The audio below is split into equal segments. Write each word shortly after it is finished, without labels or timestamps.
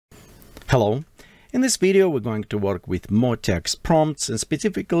Hello. In this video, we're going to work with more text prompts and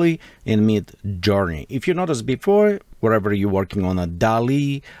specifically in MidJourney. If you noticed before, wherever you're working on a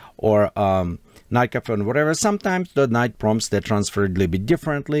dall-e or Nightcap and whatever, sometimes the night prompts they transfer a little bit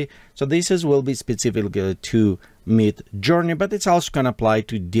differently. So will be specific to MidJourney, but it's also going to apply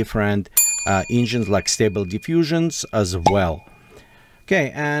to different engines like Stable Diffusions as well.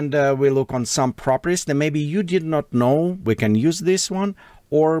 Okay, and we look on some properties that maybe you did not know we can use this one,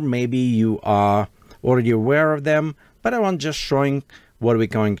 or maybe you are already aware of them, but I want just showing what we're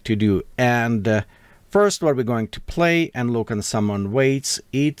going to do. And first, what we're going to play and look on some on weights,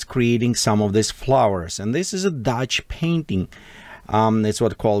 it's creating some of these flowers. And this is a Dutch painting. It's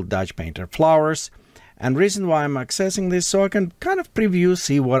what called Dutch painter flowers. And reason why I'm accessing this, so I can kind of preview,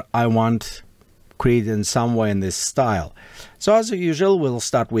 see what I want create in some way in this style. So as usual, we'll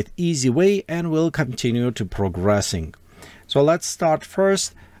start with easy way and we'll continue to progressing. So let's start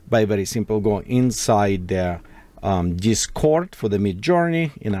first by very simple, go inside the Discord for the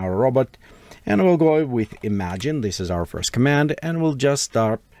MidJourney in our robot, and we'll go with imagine. This is our first command, and we'll just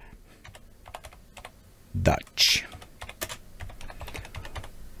start Dutch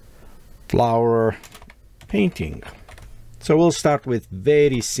flower painting. So we'll start with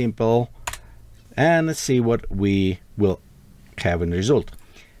very simple and see what we will have in result.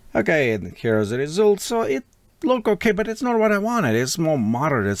 Okay, and here's the result. So it look okay, but it's not what I wanted. It's more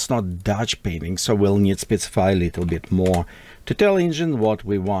moderate. It's not Dutch painting, so we'll need to specify a little bit more to tell engine what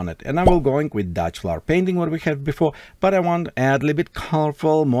we wanted. And I will going with Dutch flower painting, what we had before, but I want to add a little bit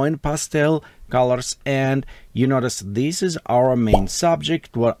colorful, more in pastel colors. And you notice this is our main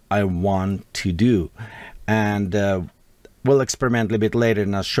subject, what I want to do. And we'll experiment a little bit later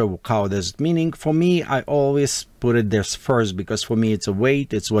and I'll show how this meaning. For me, I always put it there first because for me it's a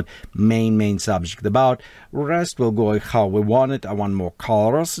weight, it's what main subject about. Rest will go how we want it. I want more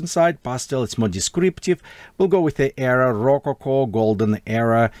colors inside. Pastel, it's more descriptive. We'll go with the era, Rococo, Golden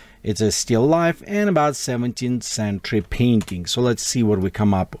Era. It's a still life and about 17th century painting. So let's see what we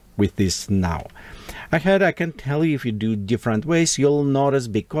come up with this now. I can tell you if you do different ways, you'll notice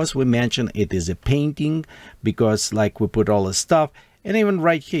because we mentioned it is a painting, because like we put all the stuff, and even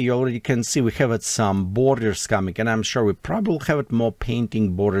right here you already can see we have some borders coming, and I'm sure we probably have it more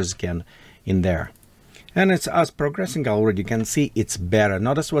painting borders again in there. And it's as progressing, I already can see it's better.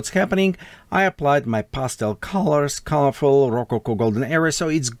 Notice what's happening. I applied my pastel colors, colorful, Rococo, Golden Era, so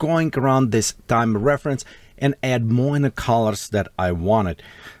it's going around this time reference and add more in the colors that I wanted.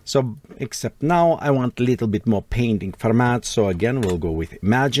 So except now I want a little bit more painting format. So again, we'll go with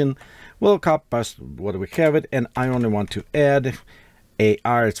imagine. We'll copy paste what we have it, and I only want to add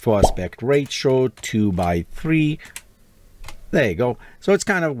AR, it's for aspect ratio 2:3. There you go. So it's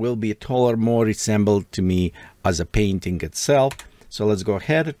kind of will be taller, more resembled to me as a painting itself. So let's go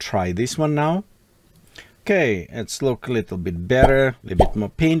ahead and try this one now. Okay, it's look a little bit better, a little bit more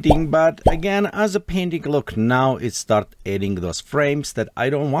painting, but again, as a painting look now, it start adding those frames that I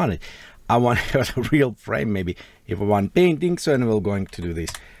don't want it. I want a real frame maybe if I want painting, so and we're going to do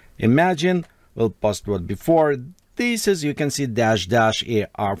this. Imagine, we'll post what before. This is, you can see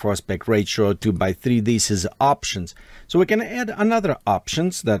AR for aspect ratio 2:3. This is options. So we can add another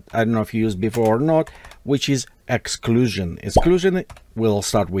options that I don't know if you used before or not, which is exclusion. Exclusion will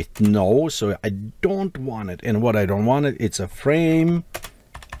start with no, so I don't want it. And what I don't want it's a frame,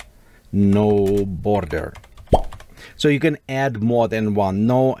 no border. So you can add more than one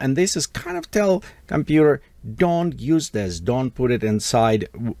no, and this is kind of tell computer, don't use this, don't put it inside,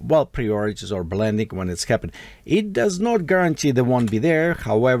 well, priorities or blending when it's happened. It does not guarantee they won't be there.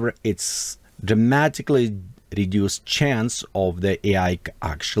 However, it's dramatically reduced chance of the AI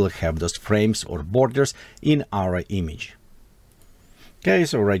actually have those frames or borders in our image. Okay,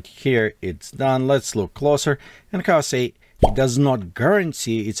 so right here it's done. Let's look closer, and how I say it does not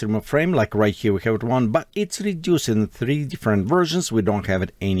guarantee it's remove frame, like right here we have it one, but it's reduced in 3 different versions. We don't have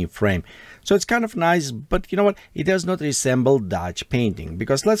it any frame, so it's kind of nice. But you know what, it does not resemble Dutch painting,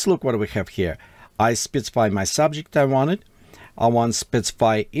 because let's look what we have here. I specify my subject I wanted. I want to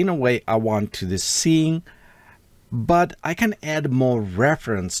specify in a way I want to this seeing, but I can add more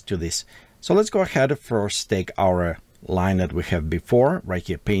reference to this. So let's go ahead first take our line that we have before right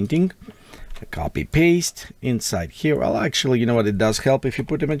here, painting, copy paste inside here. Well, actually, you know what, it does help if you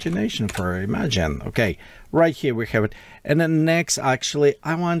put imagination for imagine. Okay, right here we have it. And then next, actually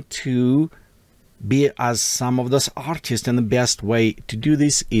I want to be as some of those artists, and the best way to do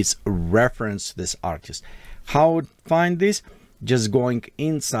this is reference this artist. How find this? Just going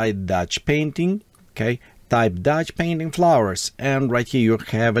inside Dutch painting, okay, type Dutch painting flowers, and right here you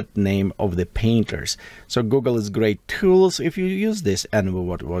have it name of the painters. So Google is great tools if you use this, and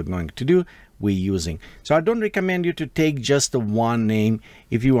what we're going to do, we're using. So I don't recommend you to take just the one name.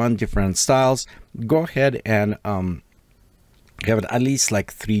 If you want different styles, go ahead and have it at least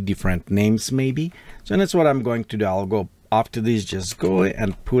like 3 different names maybe. So that's what I'm going to do. I'll go after this, just go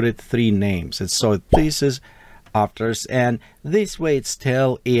and put it 3 names. And so places, afters, and this way it's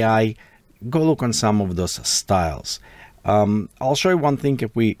tell AI, go look on some of those styles. I'll show you one thing.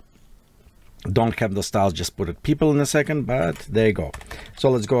 If we don't have the styles, just put it people in a second, but there you go. So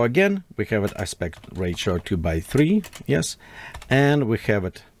let's go again. We have it aspect ratio 2:3, yes, and we have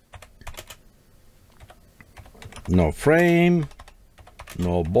it no frame,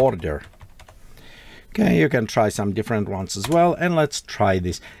 no border. Okay, you can try some different ones as well, and let's try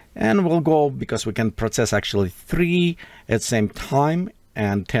this. And we'll go, because we can process actually 3 at the same time,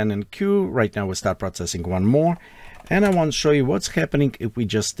 and 10 in queue. Right now we start processing 1 more, and I want to show you what's happening if we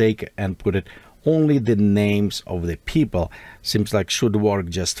just take and put it only the names of the people. Seems like should work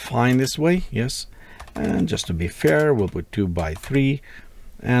just fine this way, yes. And just to be fair, we'll put 2:3,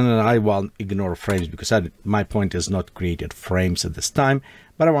 and I will ignore frames because my point is not created frames at this time,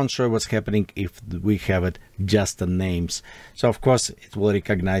 but I want to show you what's happening if we have it just the names. So of course it will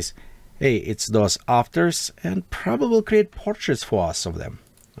recognize, hey, it's those afters, and probably create portraits for us of them.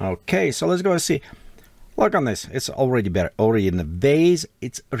 Okay, so let's go and see. Look on this, it's already better, already in the vase.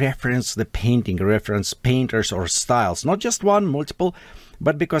 It's reference the painting, reference painters or styles, not just one, multiple,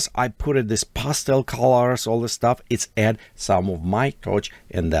 but because I put it this pastel colors, all this stuff, it's add some of my touch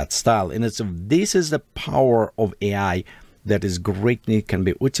in that style. And this is the power of AI that is greatly can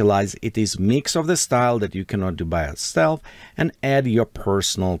be utilized. It is mix of the style that you cannot do by itself and add your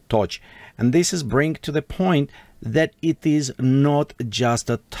personal touch. And this is bring to the point that it is not just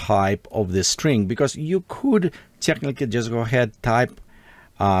a type of the string, because you could technically just go ahead, type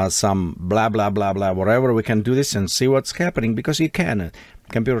some blah blah blah blah, whatever. We can do this and see what's happening, because you can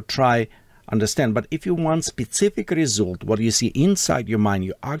computer try understand. But if you want specific result, what you see inside your mind,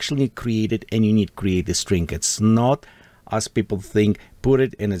 you actually create it, and you need to create the string. It's not as people think, put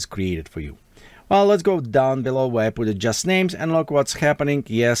it and it's created for you. Well, let's go down below where I put it just names, and look what's happening.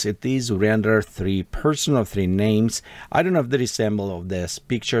 Yes, it is render 3 person of 3 names. I don't know if they resemble of these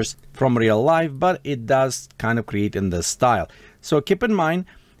pictures from real life, but it does kind of create in the style. So keep in mind,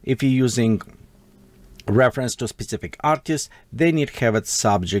 if you're using reference to specific artists, they need to have a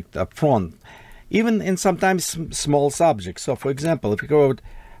subject up front, even in sometimes small subjects. So for example, if you go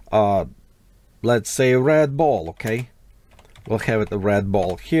with, let's say red ball, okay, we'll have it a red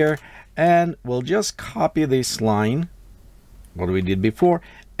ball here. And we'll just copy this line, what we did before,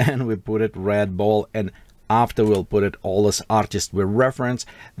 and we put it red ball, and after we'll put it all as artist we reference.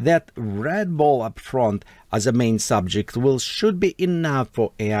 That red ball up front as a main subject should be enough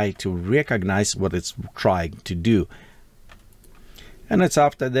for AI to recognize what it's trying to do. And it's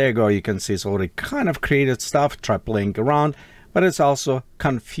after, there you go, you can see it's already kind of created stuff, try playing around, but it's also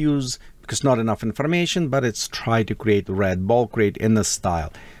confused because not enough information, but it's try to create red ball, create in the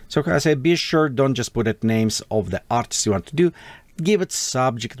style. So I say, be sure, don't just put it names of the artists you want to do. Give it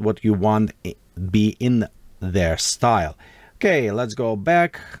subject what you want be in their style. Okay, let's go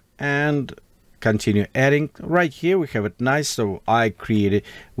back and continue adding. Right here we have it nice. So I created,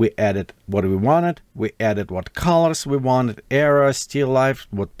 we added what we wanted. We added what colors we wanted, era, still life,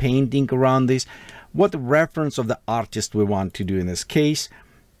 what painting around this, what reference of the artist we want to do in this case.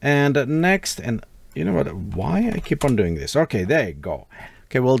 And next, and you know what, why I keep on doing this? Okay, there you go.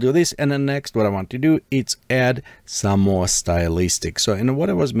 Okay, we'll do this, and then next what I want to do is add some more stylistic. So, and what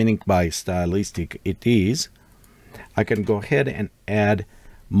I was meaning by stylistic, it is I can go ahead and add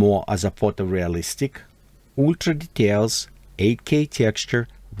more as a photorealistic, ultra details, 8K texture,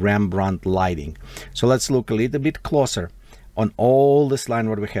 Rembrandt lighting. So let's look a little bit closer on all this line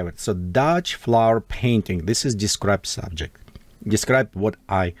what we have it. So Dutch flower painting, this is describe subject, describe what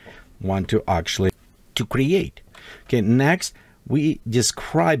I want to actually to create. Okay, next we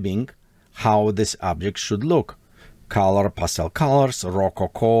describing how this object should look. Color, pastel colors,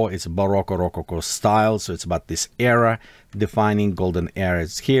 rococo, it's baroque rococo style, so it's about this era, defining golden era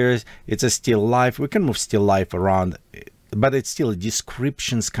is here. It's a still life, we can move still life around, but it's still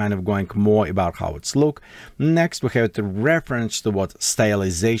descriptions kind of going more about how it's look. Next we have the reference to what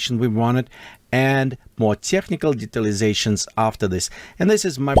stylization we wanted, and more technical detailizations after this. And this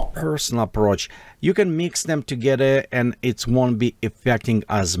is my personal approach. You can mix them together and it won't be affecting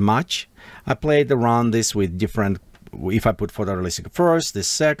as much. I played around this with different, if I put photorealistic first, the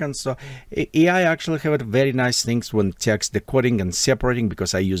second. So AI actually have very nice things when text decoding and separating,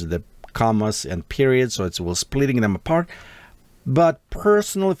 because I use the commas and periods, so it's splitting them apart. But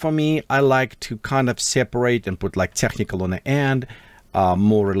personally for me, I like to kind of separate and put like technical on the end,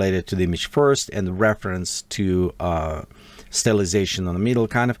 more related to the image first, and reference to stylization on the middle,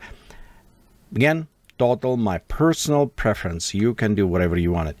 kind of. Again, total my personal preference. You can do whatever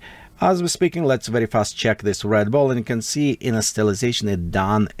you want it. As we're speaking, let's very fast check this red ball, and you can see in a stylization it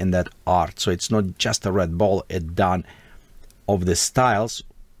done in that art. So it's not just a red ball, it done of the styles,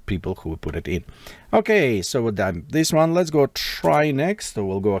 people who put it in. Okay, so we're done this one. Let's go try next. So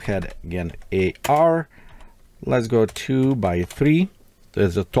we'll go ahead again, AR. Let's go 2x3.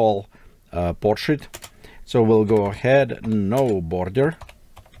 There's a tall portrait. So we'll go ahead, no border,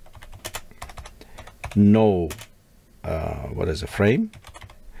 no what is a frame.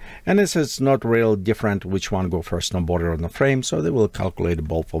 And this is not real different which one go first, no border on the frame, so they will calculate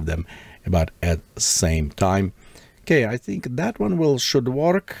both of them about at the same time. Okay, I think that one should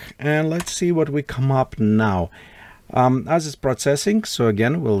work, and let's see what we come up now. As it's processing, so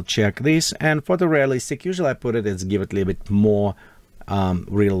again we'll check this, and for the realistic, usually I put it as give it a little bit more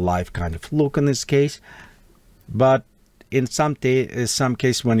real life kind of look in this case, but in some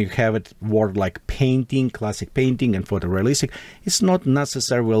case when you have it word like painting, classic painting and photorealistic, it's not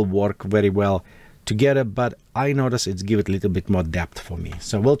necessarily will work very well together, but I notice it's give it a little bit more depth for me.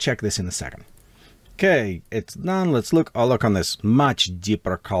 So we'll check this in a second. Okay, it's done. Let's look. Oh, look on this, much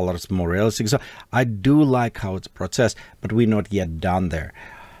deeper colors, more realistic. So I do like how it's processed, but we're not yet done there.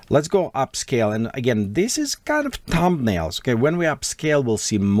 Let's go upscale, and again, this is kind of thumbnails. Okay, when we upscale, we'll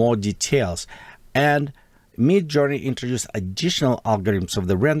see more details, and MidJourney introduced additional algorithms of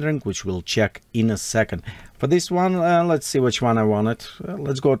the rendering, which we'll check in a second. For this one, let's see which one I wanted.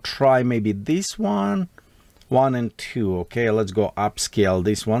 Let's go try maybe this one, 1 and 2. Okay, let's go upscale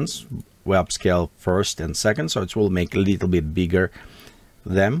these ones. We upscale first and second, so it will make a little bit bigger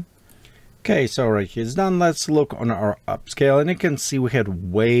them. Okay, so right here it's done. Let's look on our upscale, and you can see we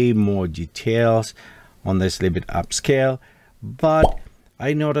had way more details on this little bit upscale, but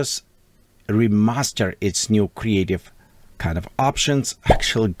I notice remaster its new creative kind of options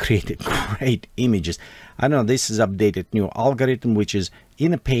actually created great images. I know this is updated new algorithm which is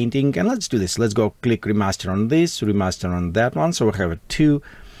in a painting, and let's do this. Let's go click remaster on this, remaster on that one, so we have it 2.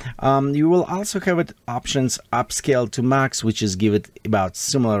 You will also have it options upscale to max, which is give it about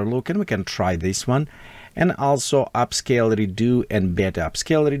similar look, and we can try this one. And also upscale redo and beta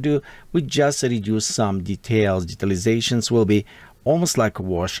upscale redo, we just reduce some details. Detalizations will be almost like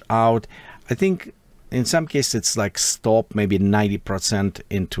wash out. I think in some cases it's like stop maybe 90%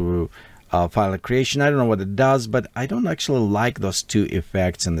 into file creation. I don't know what it does, but I don't actually like those two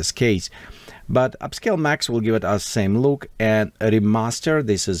effects in this case. But upscale max will give it a same look, and remaster,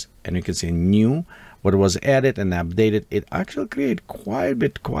 this is, and you can see new, what was added and updated, it actually create quite a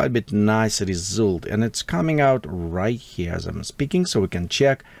bit nice result, and it's coming out right here as I'm speaking, so we can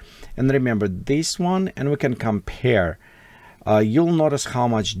check and remember this one, and we can compare. You'll notice how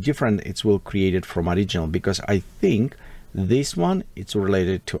much different it will create it from original, because I think this one it's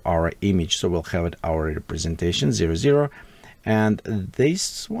related to our image, so we'll have it our representation 00, and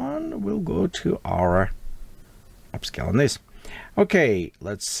this one will go to our upscale on this. Okay,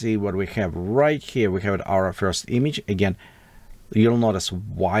 let's see what we have right here. We have our first image. Again, you'll notice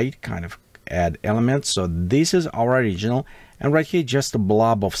white kind of add elements, so this is our original, and right here just a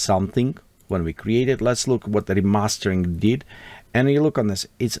blob of something when we create it. Let's look what the remastering did, and you look on this,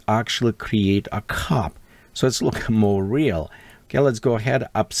 it's actually create a cup, so it's look more real. Okay, let's go ahead,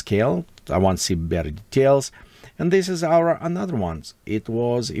 upscale. I want to see better details, and this is our another ones. It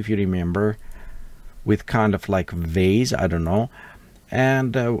was, if you remember, with kind of like vase, I don't know,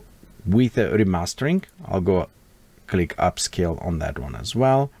 and with a remastering, I'll go click upscale on that one as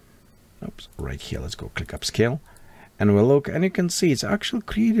well. Oops, right here, let's go click upscale, and we'll look, and you can see it's actually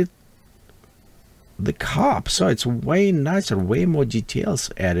created the cup, so it's way nicer, way more details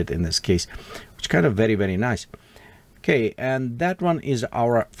added in this case, which kind of very nice. Okay, and that one is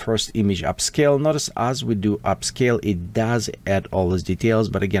our first image upscale. Notice as we do upscale, it does add all those details,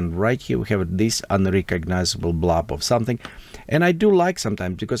 but again, right here we have this unrecognizable blob of something, and I do like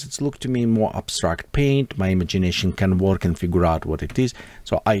sometimes because it's looked to me more abstract paint. My imagination can work and figure out what it is,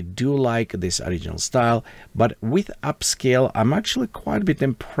 so I do like this original style. But with upscale, I'm actually quite a bit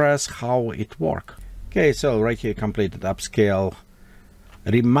impressed how it works. Okay, so right here, completed upscale,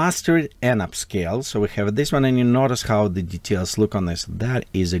 remastered and upscale. So we have this one, and you notice how the details look on this. That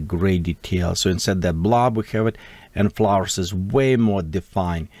is a great detail. So instead that blob, we have it, and flowers is way more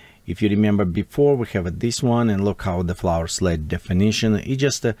defined. If you remember before, we have this one, and look how the flowers led definition. It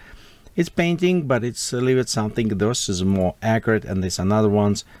just it's painting, but it's a little bit something. This is more accurate, and this another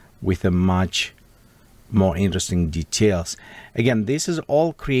ones with a much more interesting details. Again, this is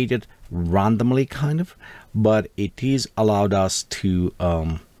all created randomly kind of, but it is allowed us to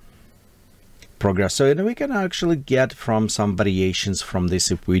progress. So we can actually get from some variations from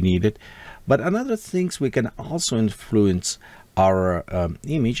this if we need it. But another things, we can also influence our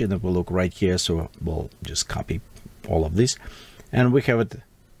image, and it will look right here. So we'll just copy all of this, and we have it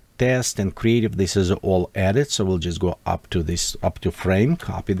test and creative. This is all added, so we'll just go up to this, up to frame,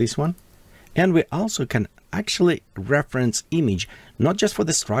 copy this one. And we also can actually reference image, not just for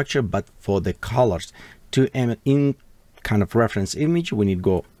the structure, but for the colors. To in kind of reference image, we need to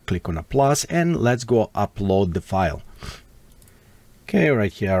go click on a plus, and let's go upload the file. Okay,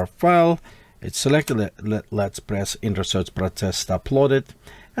 right here, our file, it's selected. Let's press Enter Search Process to upload it.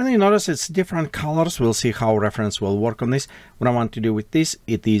 And you notice it's different colors. We'll see how reference will work on this. What I want to do with this,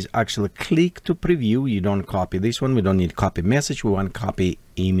 it is actually click to preview. You don't copy this one. We don't need copy message. We want copy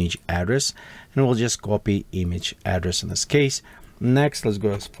image address, and we'll just copy image address in this case. Next, let's go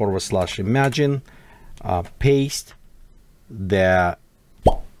 /imagine, paste the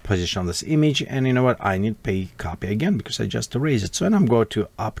position of this image, and you know what, I need copy again because I just erased it. So and I'm going to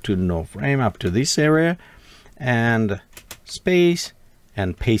up to no frame, up to this area, and space,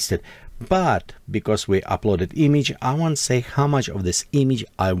 and paste it. But because we uploaded image, I want to say how much of this image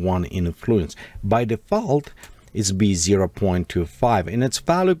I want to influence. By default, it's be 0.25, and its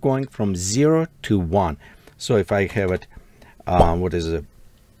value going from 0 to 1. So if I have it, what is it,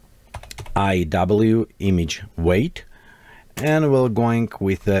 IW image weight, and we're going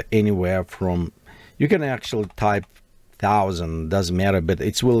with anywhere from, you can actually type 1000, doesn't matter, but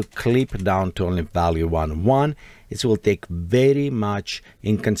it will clip down to only value 1. It will take very much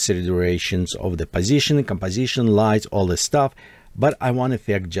in considerations of the position, composition, lights, all this stuff. But I want to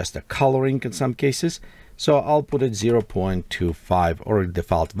affect just the coloring in some cases. So I'll put it 0.25 or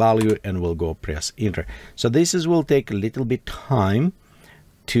default value, and we'll go press enter. So this will take a little bit time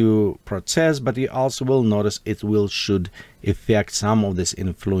to process, but you also will notice it should affect some of this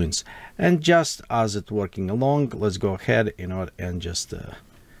influence. And just as it's working along, let's go ahead, and just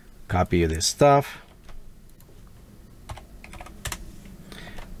copy this stuff.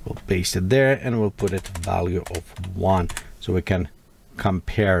 We'll paste it there, and we'll put it value of 1, so we can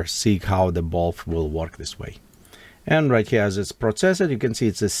compare, see how the bulb will work this way. And right here, as it's processed, you can see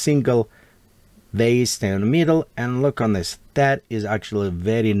it's a single vase in the middle, and look on this, that is actually a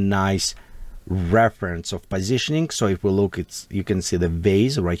very nice reference of positioning. So if we look, you can see the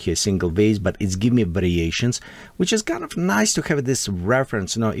vase right here, single vase, but it's giving me variations, which is kind of nice to have this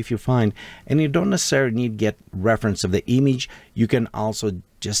reference. If you find, and you don't necessarily need to get reference of the image, you can also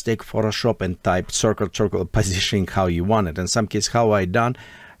just take Photoshop and type circle positioning how you want it. In some case, how I done,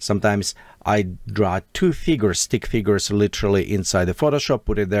 sometimes I draw 2 figures, stick figures, literally inside the Photoshop,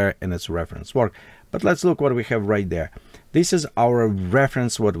 put it there, and it's reference work. But let's look what we have right there. This is our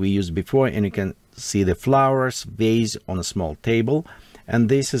reference, what we used before, and you can see the flowers, vase on a small table, and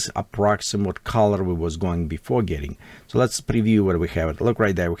this is approximate color we was going before getting. So let's preview what we have. Look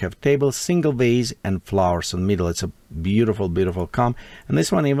right there, we have table, single vase, and flowers in the middle. It's a beautiful, beautiful comp, and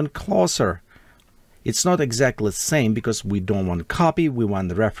this one even closer. It's not exactly the same because we don't want copy, we want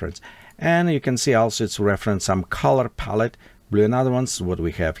the reference. And you can see also it's reference some color palette, blue and other ones, what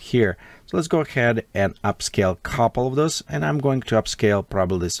we have here. So let's go ahead and upscale a couple of those, and I'm going to upscale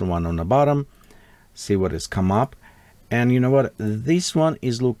probably this one on the bottom, see what has come up. And you know what, this one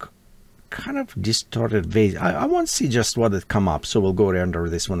is look kind of distorted vase. I want to see just what it come up, so we'll go under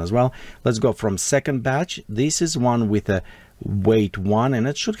this one as well. Let's go from second batch. This is one with a weight 1, and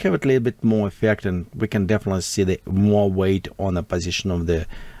it should have a little bit more effect, and we can definitely see the more weight on the position of the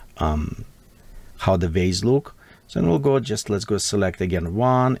how the vase look. So then we'll go, let's go select again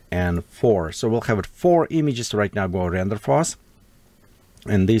 1 and 4. So we'll have it 4 images right now, go render for us.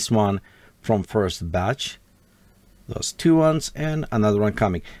 And this one from first batch, those 2 ones, and another one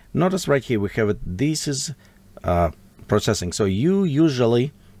coming. Notice right here we have it, this is processing. So you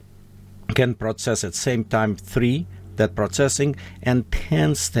usually can process at same time 3 that processing, and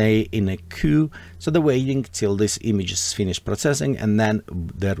 10 stay in a queue, so the waiting till this image is finished processing, and then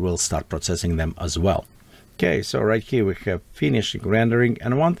that will start processing them as well. Okay, so right here we have finishing rendering,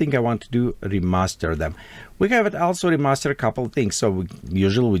 and one thing I want to do, remaster them. We have it also remaster a couple of things. So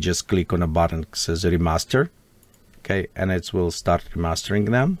usually we just click on a button that says remaster, okay, and it will start remastering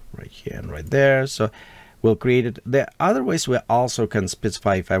them right here and right there. So we'll create it. The other ways we also can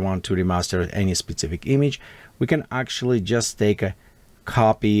specify if I want to remaster any specific image, we can actually just take a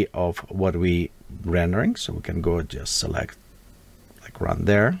copy of what we rendering. So we can go just select, like run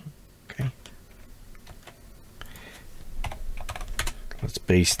there. Okay. Let's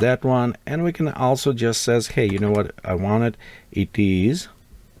paste that one, and we can also just says, hey, you know what, I want it is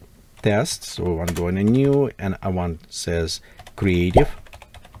test, so we want to go in a new, and I want says creative,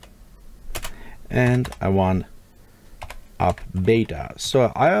 and I want up beta.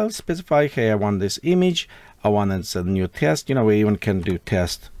 So I'll specify, hey, I want this image, I want it a new test. You know, we even can do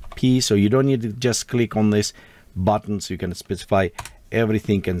test P, so you don't need to just click on this button, so you can specify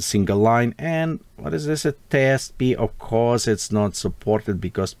everything in single line. And what is this, a test P? Of course it's not supported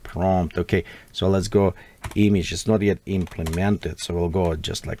because prompt. Okay, so let's go image, it's not yet implemented, so we'll go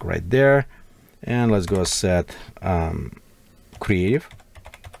just like right there, and let's go set creative,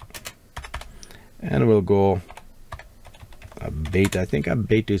 and we'll go beta. I think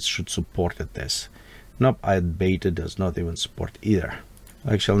beta should support this. Nope, beta does not even support either.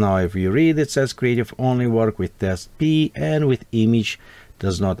 Actually, now if you read, it says creative only work with test P, and with image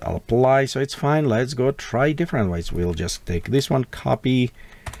does not apply, so it's fine. Let's go try different ways. We'll just take this one, copy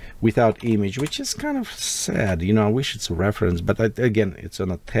without image, which is kind of sad, you know, I wish it's a reference, but again, it's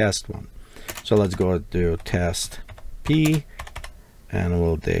on a test one. So let's go to test P, and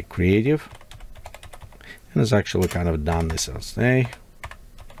we'll take creative, and it's actually kind of done this. I'll say,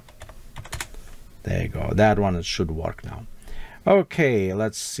 there you go, that one, it should work now. Okay,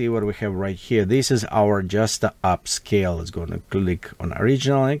 let's see what we have right here. This is our just upscale. Let's go and click on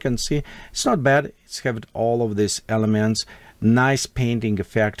original, and you can see it's not bad. It's got all of these elements, nice painting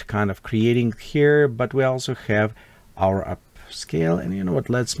effect kind of creating here, but we also have our upscale, and you know what,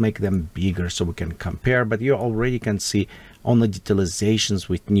 let's make them bigger so we can compare. But you already can see on the detailizations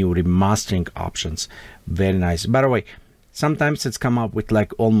with new remastering options, very nice. By the way, sometimes it's come up with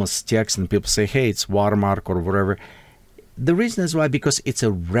like almost text, and people say, hey, it's watermark or whatever. The reason is why, because it's a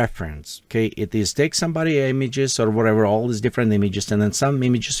reference. Okay, it is take somebody images or whatever, all these different images, and then some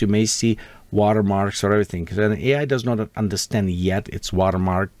images you may see watermarks or everything, because an AI does not understand yet it's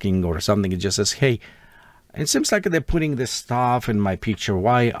watermarking or something. It just says, hey, it seems like they're putting this stuff in my picture,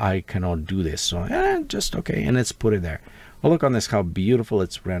 why I cannot do this. So just okay, and let's put it there. Well, look on this, how beautiful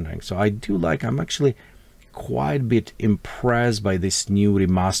it's rendering. So I do like, I'm actually quite a bit impressed by this new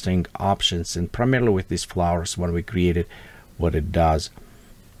remastering options, and primarily with these flowers when we created what it does.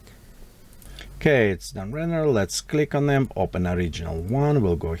 Okay, it's done render. Let's click on them, open original one.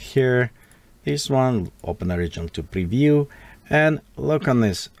 We'll go here, this one, open original to preview, and look on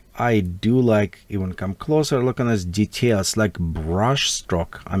this. I do like, even come closer, look on this details like brush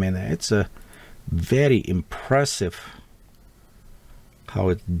stroke. I mean, it's a very impressive how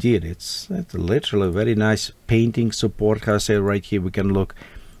it did. It's literally very nice painting support. How I say right here, we can look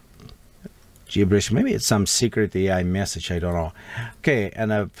gibberish, maybe it's some secret AI message, I don't know. Okay,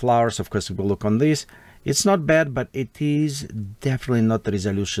 and flowers, of course, we'll look on this. It's not bad, but it is definitely not the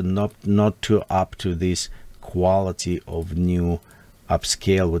resolution, not too up to this quality of new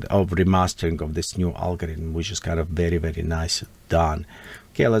upscale of remastering of this new algorithm, which is kind of very, very nice done.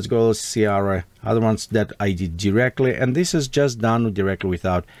 Okay, let's go see our other ones that I did directly, and this is just done directly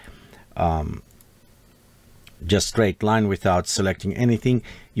without just straight line, without selecting anything.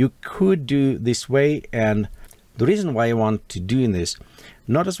 You could do this way, and the reason why I want to do this,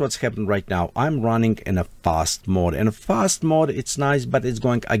 notice what's happened right now. I'm running in a fast mode, and a fast mode, it's nice, but it's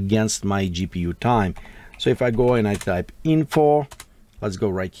going against my GPU time. So if I go and I type info, let's go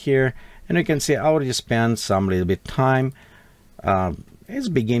right here, and you can see I already spent some little bit time. It's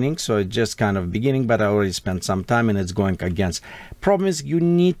beginning, so it's just kind of beginning, but I already spent some time, and it's going against. Problem is, you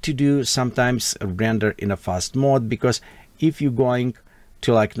need to do sometimes render in a fast mode, because if you're going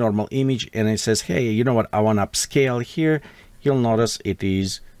to like normal image and it says, hey, you know what, I want to upscale here, you'll notice it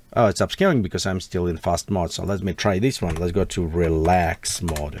is, oh, it's upscaling because I'm still in fast mode. So let me try this one. Let's go to relax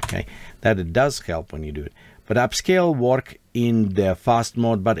mode. Okay, that it does help when you do it, but upscale work in the fast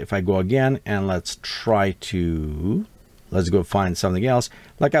mode. But if I go again and let's try to, let's go find something else,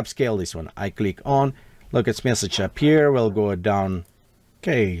 like upscale this one. I click on, look, it's message up here. We'll go down.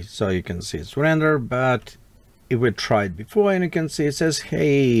 Okay, so you can see it's render, but if we tried before, and you can see it says,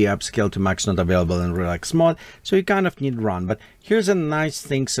 hey, upscale to max not available in relax mode. So you kind of need run. But here's a nice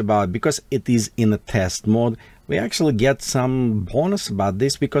things about, because it is in a test mode, we actually get some bonus about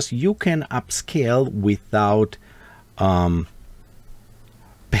this, because you can upscale without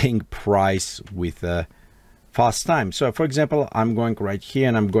paying price with a fast time. So for example, I'm going right here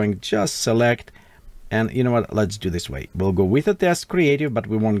and I'm going just select, and you know what, let's do this way. We'll go with a test creative, but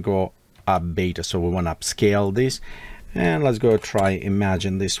we won't go up beta, so we want to upscale this, and let's go try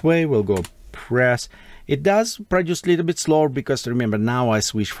imagine this way. We'll go press. It does produce a little bit slower, because remember, now I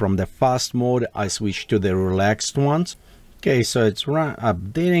switch from the fast mode, I switch to the relaxed ones. Okay, so it's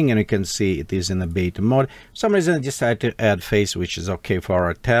updating, and you can see it is in the beta mode. For some reason I decided to add face, which is okay for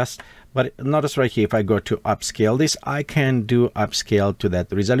our test. But notice right here, if I go to upscale this, I can do upscale to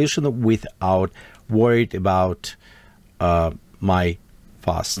that resolution without worried about my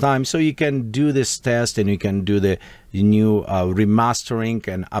fast time. So you can do this test, and you can do the new remastering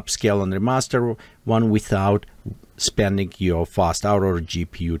and upscale and remaster one without spending your fast hour or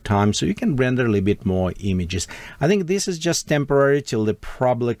GPU time, so you can render a little bit more images. I think this is just temporary till the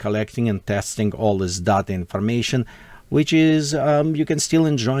probably collecting and testing all this data information, which is you can still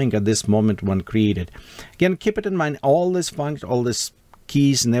enjoying at this moment when created. Again, keep it in mind, all this function, all this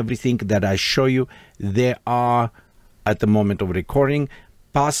keys and everything that I show you, they are at the moment of recording.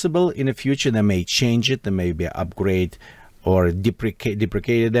 Possible in the future they may change it, they may be upgrade or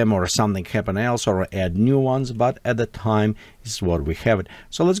deprecated them, or something happen else, or add new ones, but at the time is what we have it.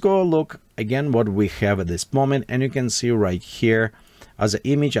 So let's go look again what we have at this moment, and you can see right here as an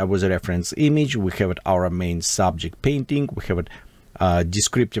image, I was a reference image, we have it our main subject painting, we have it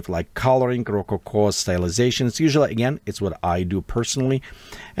descriptive like coloring, rococo, stylizations. Usually again it's what I do personally,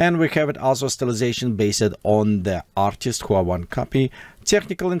 and we have it also stylization based on the artist who I want to copy,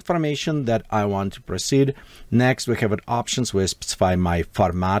 technical information that I want to proceed. Next we have it options where I specify my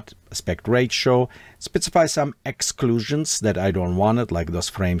format, aspect ratio, specify some exclusions that I don't want it, like those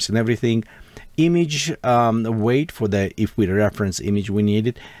frames and everything, image weight for the if we reference image we need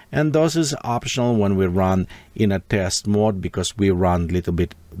it, and those is optional when we run in a test mode, because we run a little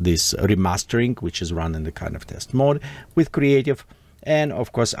bit this remastering, which is run in the kind of test mode with creative, and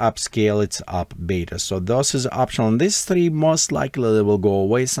of course upscale, it's up beta. So those is optional, and these three most likely they will go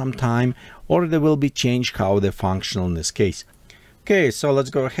away sometime, or they will be changed how they function in this case. Okay, so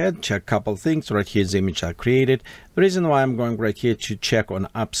let's go ahead, check a couple things. Right here is the image I created. The reason why I'm going right here to check on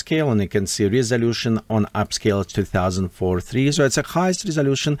upscale, and you can see resolution on upscale is 2004-3, so it's a highest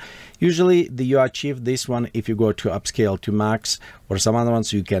resolution. Usually you achieve this one if you go to upscale to max, or some other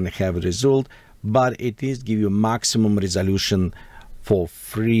ones you can have a result, but it is give you maximum resolution for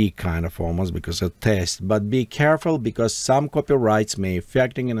free, kind of almost, because of test. But be careful, because some copyrights may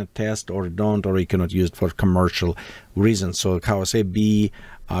affecting in a test or don't, or you cannot use it for commercial reasons. So how I say, be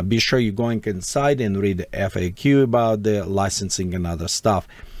sure you're going inside and read the FAQ about the licensing and other stuff.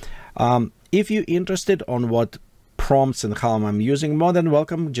 If you're interested on what prompts and how I'm using, more than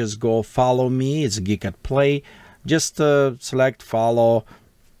welcome, just go follow me. It's Geekatplay. Just select follow.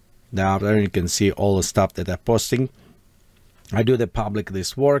 Now there you can see all the stuff that I'm posting. I do the public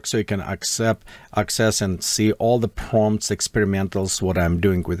this work, so you can access and see all the prompts, experimentals, what I'm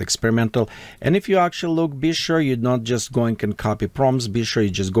doing with experimental. And if you actually look, be sure you're not just going and copy prompts, be sure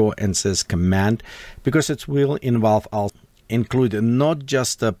you just go and says command, because it will involve include not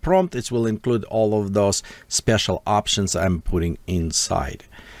just a prompt, it will include all of those special options I'm putting inside.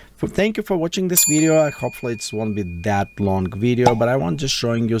 Thank you for watching this video. Hopefully it won't be that long video, but I want just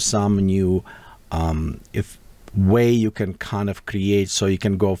showing you some new way you can kind of create, so you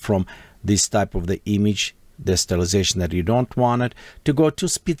can go from this type of the image, the stylization that you don't want it, to go to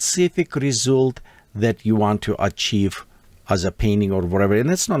specific result that you want to achieve as a painting or whatever. And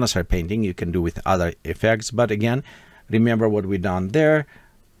it's not necessarily painting, you can do with other effects, but again, remember what we done there.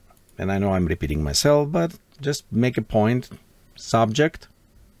 And I know I'm repeating myself, but just make a point. Subject,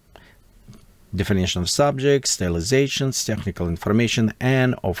 definition of subject, stylizations, technical information,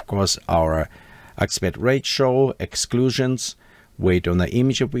 and of course our aspect ratio, exclusions, weight on the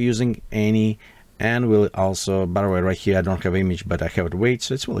image if we're using any, and we'll also, by the way, right here I don't have image, but I have it weight,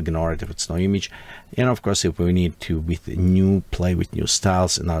 so it will ignore it if it's no image. And of course, if we need to play with new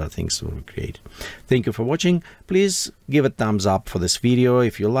styles and other things we'll create. Thank you for watching. Please give a thumbs up for this video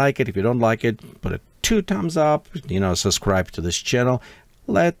if you like it. If you don't like it, put a 2 thumbs up. Subscribe to this channel.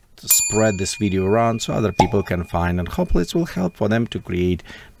 Let's spread this video around so other people can find, and hopefully it will help for them to create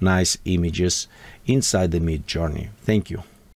nice images inside the MidJourney. Thank you.